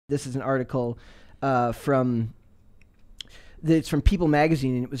This is an article from People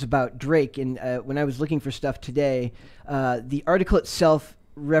Magazine, and it was about Drake. And when I was looking for stuff today, the article itself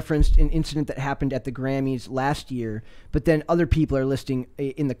referenced an incident that happened at the Grammys last year, but then other people are listing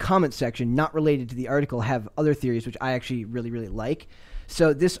in the comment section, not related to the article, have other theories, which I actually really, really like.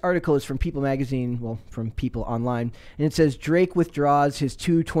 So this article is from People Magazine, well, from People Online, and it says Drake withdraws his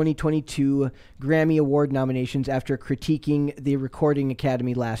 2022 Grammy Award nominations after critiquing the Recording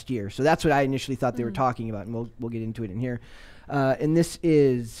Academy last year. So that's what I initially thought they were talking about, and we'll get into it in here. And this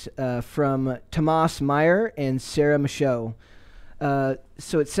is from Tomas Meyer and Sarah Michaud.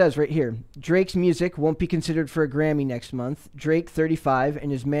 So it says right here, Drake's music won't be considered for a Grammy next month. Drake, 35,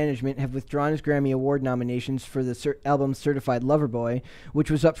 and his management have withdrawn his Grammy Award nominations for the album Certified Lover Boy, which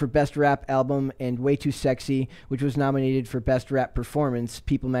was up for Best Rap Album, and Way Too Sexy, which was nominated for Best Rap Performance,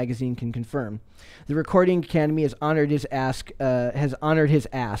 People Magazine can confirm. The Recording Academy has honored his ask,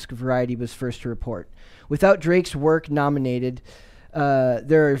 Variety was first to report. Without Drake's work nominated,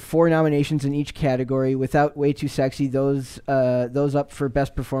 there are 4 nominations in each category. Without Way Too Sexy, those up for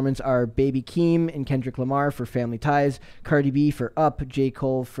Best Performance are Baby Keem and Kendrick Lamar for Family Ties, Cardi B for Up, J.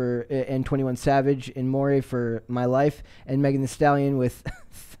 Cole for and 21 Savage and More for My Life, and Megan Thee Stallion with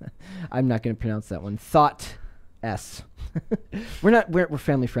I'm not going to pronounce that one. Thought S. We're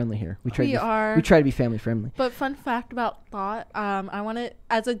family friendly here. We try to be family friendly. But fun fact about Thought, I wanted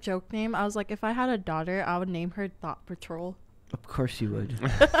as a joke name. I was like, if I had a daughter, I would name her Thought Patrol. Of course you would.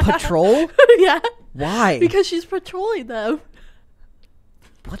 Patrol? Yeah. Why? Because she's patrolling them.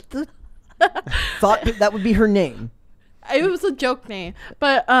 What the? Thought that would be her name. It was a joke name.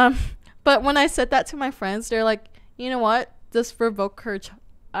 But when I said that to my friends, they're like, you know what? Just revoke her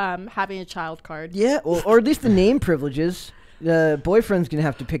having a child card. Yeah, well, or at least the name privileges. The boyfriend's going to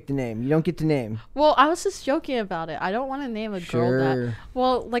have to pick the name. You don't get to name. Well, I was just joking about it. I don't want to name a girl that.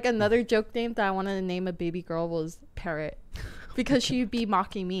 Well, like another joke name that I wanted to name a baby girl was Parrot. Because she'd be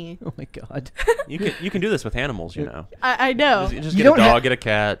mocking me. Oh my God! You can do this with animals, you know. I know. Just get a dog, get a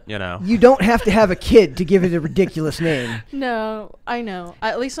cat, you know. You don't have to have a kid to give it a ridiculous name. No, I know.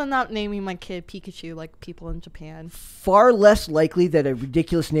 At least I'm not naming my kid Pikachu like people in Japan. Far less likely that a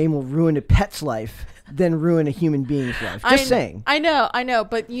ridiculous name will ruin a pet's life than ruin a human being's life. Just saying. I know.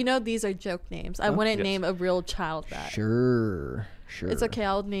 But you know these are joke names. I wouldn't name a real child that. Sure. It's okay.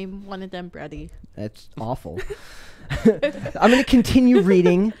 I'll name one of them Brady. That's awful. I'm going to continue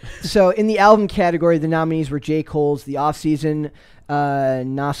reading. So in the album category, the nominees were J. Cole's The Off-Season,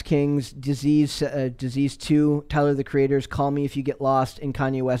 Nas King's Disease 2, Tyler, the Creator's Call Me If You Get Lost, and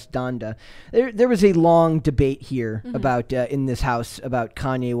Kanye West's Donda. There was a long debate here about in this house about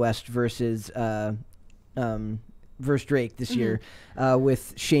Kanye West versus Drake this year,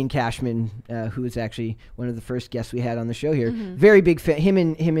 with Shane Cashman, who is actually one of the first guests we had on the show here. Very big fan. Him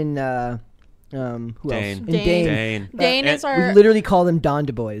and who Dane. else? And Dane. Dane is our... We literally call them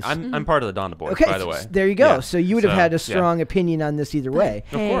Donda Boys. I'm part of the Donda Boys, okay, by the way. There you go. Yeah. So you would have had a strong opinion on this either way.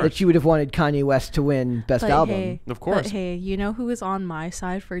 Of course. That you would have wanted Kanye West to win Best Album. Hey, of course. But hey, you know who was on my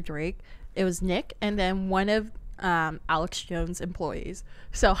side for Drake? It was Nick and then one of Alex Jones' employees.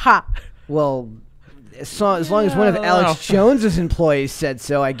 So, Well... As long as one of Alex Jones's employees said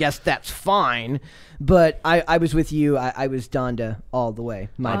so, I guess that's fine. But I was with you. I was Donda all the way.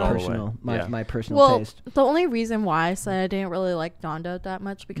 My personal taste. The only reason why I said I didn't really like Donda that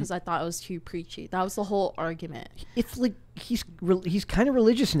much because I thought it was too preachy. That was the whole argument. It's like he's kind of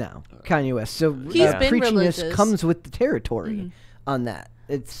religious now, Kanye West. So he's been preachiness religious. Comes with the territory on that.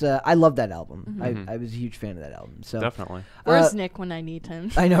 It's I love that album. I was a huge fan of that album. So definitely. Where's Nick when I need him?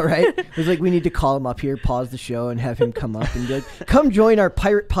 I know, right? It was like we need to call him up here, pause the show, and have him come up and be like, come join our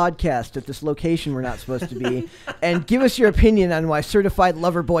pirate podcast at this location we're not supposed to be, and give us your opinion on why Certified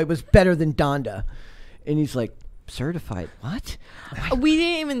Lover Boy was better than Donda. And he's like, Certified? What? We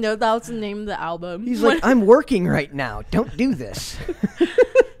didn't even know that was the name of the album. He's like, I'm working right now. Don't do this.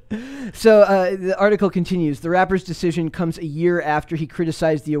 So the article continues. The rapper's decision comes a year after he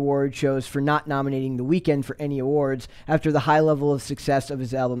criticized the award shows for not nominating The Weeknd for any awards after the high level of success of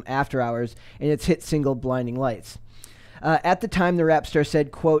his album After Hours and its hit single Blinding Lights. At the time, the rap star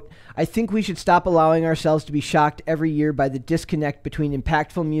said, quote, I think we should stop allowing ourselves to be shocked every year by the disconnect between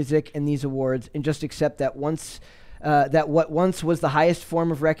impactful music and these awards and just accept that once that what once was the highest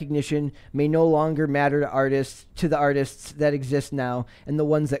form of recognition may no longer matter to the artists that exist now and the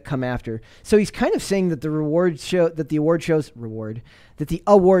ones that come after. So he's kind of saying that the award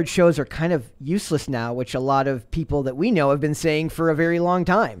shows are kind of useless now, which a lot of people that we know have been saying for a very long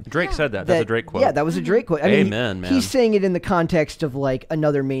time. Drake said that. That's a Drake quote. Yeah, that was a Drake quote. I mean, Amen, man. He's saying it in the context of like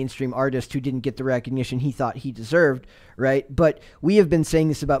another mainstream artist who didn't get the recognition he thought he deserved, right? But we have been saying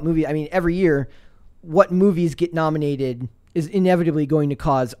this about movies. I mean, every year, what movies get nominated is inevitably going to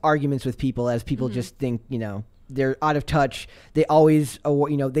cause arguments with people as people just think, they're out of touch. They always,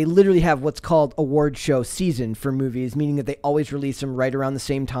 they literally have what's called award show season for movies, meaning that they always release them right around the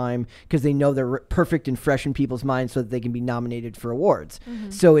same time because they know they're perfect and fresh in people's minds so that they can be nominated for awards.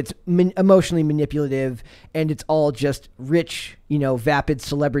 So it's emotionally manipulative, and it's all just rich, vapid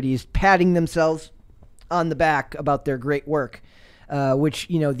celebrities patting themselves on the back about their great work, which,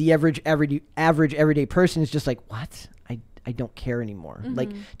 the average everyday person is just like, what? I don't care anymore. Like,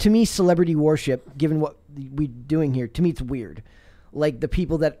 to me, celebrity worship, given what we're doing here, to me, it's weird. Like, the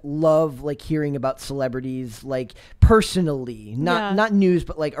people that love, like, hearing about celebrities, like, personally, not news,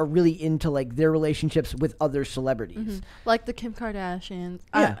 but, like, are really into, like, their relationships with other celebrities. Like the Kim Kardashians.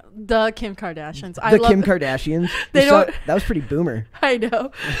 Yeah. The Kim Kardashians. Kim Kardashians. That was pretty boomer. I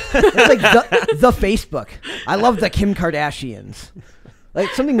know. It's like the Facebook. I love the Kim Kardashians. Like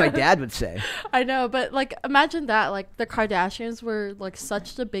something my dad would say. I know, but like imagine that, like the Kardashians were like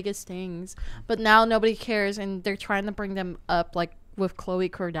such the biggest things, but now nobody cares and they're trying to bring them up like with Khloe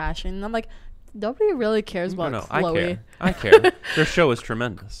Kardashian. And I'm like, nobody really cares about Khloe. I care. Their show is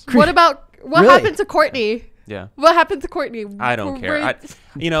tremendous. What happened to Courtney? Yeah. What happened to Courtney? I don't care.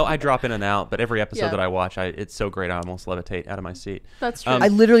 I drop in and out, but every episode that I watch, it's so great I almost levitate out of my seat. That's true. I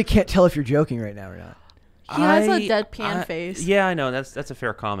literally can't tell if you're joking right now or not. He has a deadpan face. Yeah, I know. That's a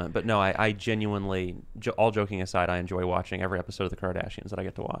fair comment. But no, I genuinely, all joking aside, I enjoy watching every episode of The Kardashians that I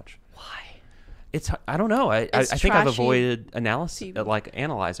get to watch. Why? I don't know. I think I've avoided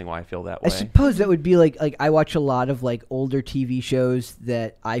analyzing why I feel that way. I suppose that would be like I watch a lot of like older TV shows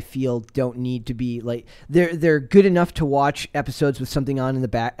that I feel don't need to be like they're good enough to watch episodes with something on in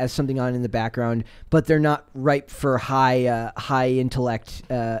the background, but they're not ripe for high intellect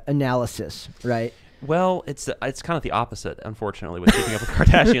analysis, right? Well, it's kind of the opposite, unfortunately, with Keeping Up with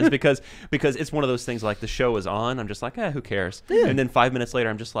Kardashians because it's one of those things like the show is on, I'm just like, who cares? Yeah. And then 5 minutes later,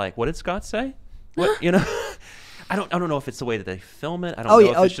 I'm just like, what did Scott say? What I don't know if it's the way that they film it. I don't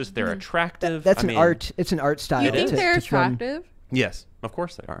know if it's just they're attractive. That's art. It's an art style. You think they're attractive? Yes, of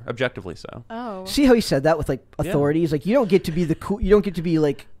course they are. Objectively so. Oh. See how he said that with like authorities? Like you don't get to be the cool. You don't get to be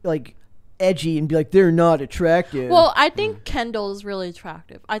like edgy and be like they're not attractive. Well, I think Kendall is really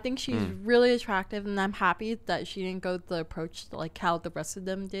attractive. I think she's really attractive, and I'm happy that she didn't go the approach like how the rest of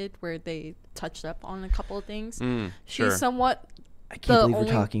them did, where they touched up on a couple of things. She's somewhat. I can't believe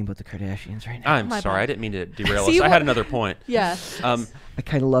we're talking about the Kardashians right now. I'm sorry, I didn't mean to derail us. I had another point. Yeah. I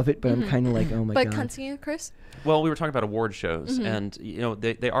kind of love it, but I'm kind of like, oh my god. But continue, Chris. Well, we were talking about award shows, and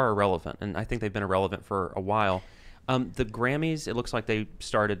they are irrelevant, and I think they've been irrelevant for a while. The Grammys, it looks like they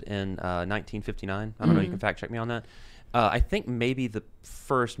started in 1959. I don't know. You can fact check me on that. I think maybe the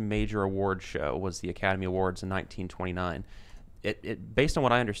first major award show was the Academy Awards in 1929. Based on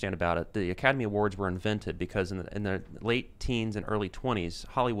what I understand about it, the Academy Awards were invented because in the late teens and early 20s,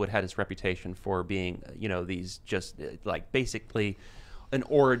 Hollywood had its reputation for being, these just like basically an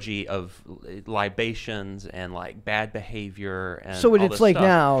orgy of libations and like bad behavior and so it's like stuff.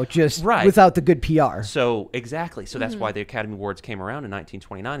 Now just without the good PR. So exactly. So that's why the Academy Awards came around in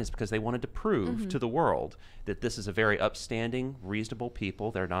 1929 is because they wanted to prove to the world that this is a very upstanding, reasonable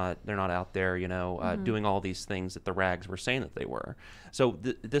people. They're not out there, doing all these things that the rags were saying that they were. So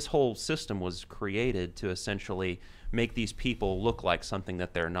this whole system was created to essentially make these people look like something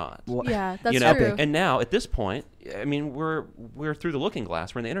that they're not. Yeah, that's true. And now at this point, I mean, we're through the looking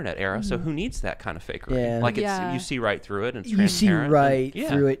glass. We're in the internet era, so who needs that kind of fakery? Yeah. Like you see right through it, and it's you see right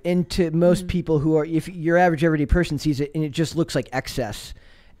through it. And to most people who are, if your average everyday person sees it, and it just looks like excess,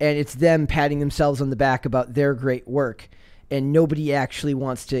 and it's them patting themselves on the back about their great work, and nobody actually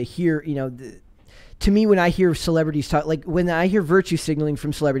wants to hear, to me, when I hear celebrities talk, like when I hear virtue signaling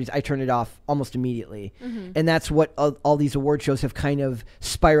from celebrities, I turn it off almost immediately. And that's what all these award shows have kind of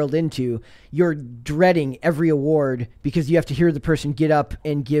spiraled into. You're dreading every award because you have to hear the person get up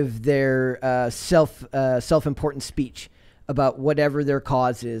and give their self-important speech about whatever their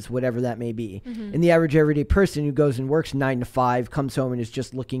cause is, whatever that may be. And the average everyday person who goes and works 9 to 5, comes home and is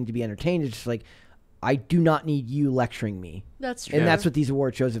just looking to be entertained, is just like, I do not need you lecturing me. That's true. And that's what these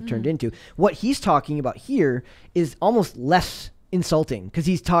award shows have turned into. What he's talking about here is almost less insulting because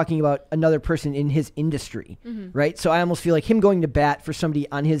he's talking about another person in his industry, right? So I almost feel like him going to bat for somebody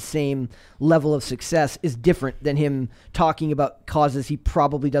on his same level of success is different than him talking about causes he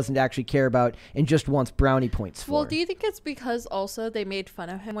probably doesn't actually care about and just wants brownie points for. Well, do you think it's because also they made fun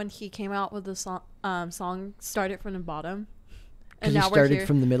of him when he came out with the song Started from the Bottom? And he now started we're here.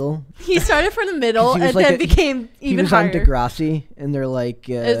 from the middle. He started from the middle and like then became even he was higher. on Degrassi, and they're like,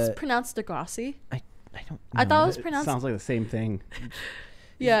 It's pronounced Degrassi. I don't know. I thought it was It pronounced. sounds like the same thing.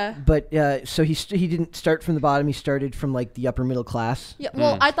 Yeah. But so he didn't start from the bottom. He started from like the upper middle class. Yeah.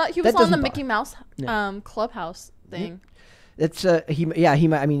 Well, I thought he was That on the doesn't Mickey Mouse Yeah. Clubhouse thing. That's he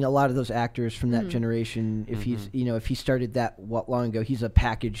might. I mean, a lot of those actors from that generation. If he's if he started that long ago, he's a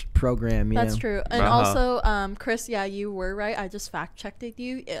packaged program. That's know? true. And Uh-huh. also, Chris, yeah, you were right. I just fact checked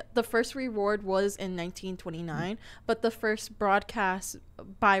you. The first reward was in 1929, but the first broadcast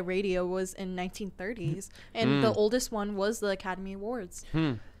by radio was in 1930s, and the oldest one was the Academy Awards.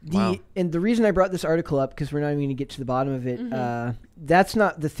 Wow. And the reason I brought this article up, because we're not even going to get to the bottom of it, that's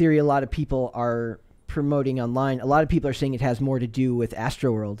not the theory a lot of people are promoting online. A lot of people are saying it has more to do with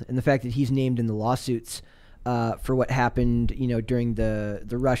Astroworld and the fact that he's named in the lawsuits for what happened, during the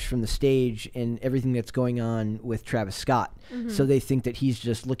rush from the stage and everything that's going on with Travis Scott. So they think that he's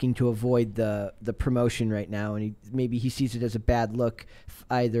just looking to avoid the promotion right now, and maybe he sees it as a bad look,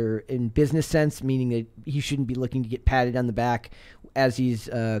 either in business sense, meaning that he shouldn't be looking to get patted on the back as he's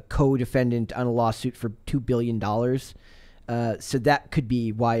a co-defendant on a lawsuit for $2 billion. So that could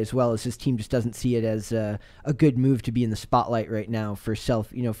be why, as well, as his team just doesn't see it as a good move to be in the spotlight right now for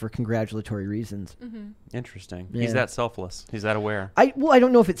for congratulatory reasons. Interesting. Yeah. He's that selfless. He's that aware. I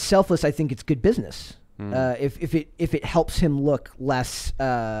don't know if it's selfless. I think it's good business. If it helps him look less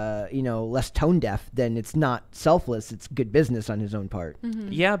less tone deaf, then it's not selfless. It's good business on his own part.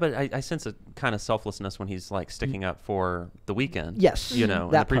 Yeah, but I sense a kind of selflessness when he's like sticking up for The Weeknd. Yes, in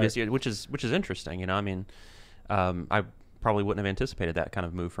that the previous part. year, which is interesting. I mean, I probably wouldn't have anticipated that kind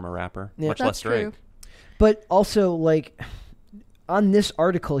of move from a rapper, Yeah. much That's less Drake. true. But also, like, on this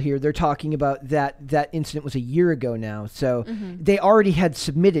article here, they're talking about that incident was a year ago now. So they already had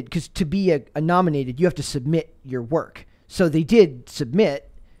submitted, because to be a nominated, you have to submit your work. So they did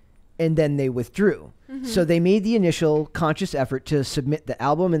submit, and then they withdrew. So they made the initial conscious effort to submit the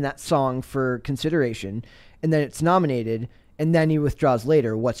album and that song for consideration, and then it's nominated, and then he withdraws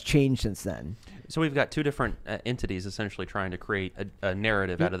later. What's changed since then? So we've got two different entities essentially trying to create a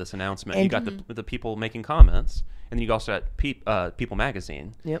narrative out of this announcement. And you got the people making comments, and then you also got People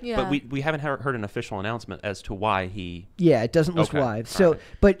Magazine. Yep. Yeah. But we haven't heard an official announcement as to why he. Yeah, it doesn't list Okay. why. All So, right.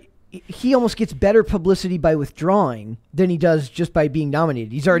 but he almost gets better publicity by withdrawing than he does just by being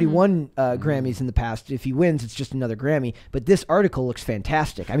nominated. He's already won Grammys in the past. If he wins, it's just another Grammy. But this article looks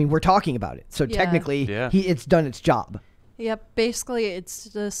fantastic. I mean, we're talking about it. So Yeah. technically, Yeah. it's done its job. Yep, basically it's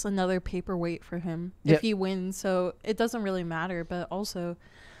just another paperweight for him Yep. if he wins, so it doesn't really matter. But also,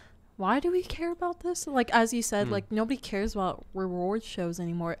 why do we care about this? Like, as you said, like, nobody cares about reward shows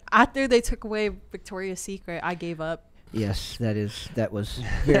anymore. After they took away Victoria's Secret, I gave up. Yes, that was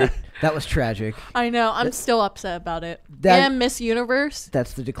very, that was tragic. I know, I'm still upset about it. That- And Miss Universe,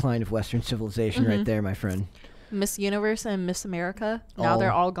 That's the decline of Western civilization right there, my friend. Miss Universe and Miss America, now All-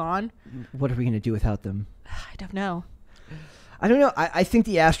 they're all gone. What are we going to do without them? I don't know. I don't know. I think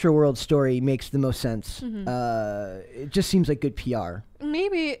the Astroworld story makes the most sense. It just seems like good PR.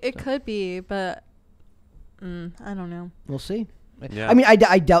 Maybe it could be, but I don't know. We'll see. Yeah. I mean, I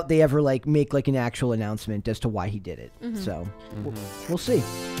doubt they ever make an actual announcement as to why he did it. So we'll see.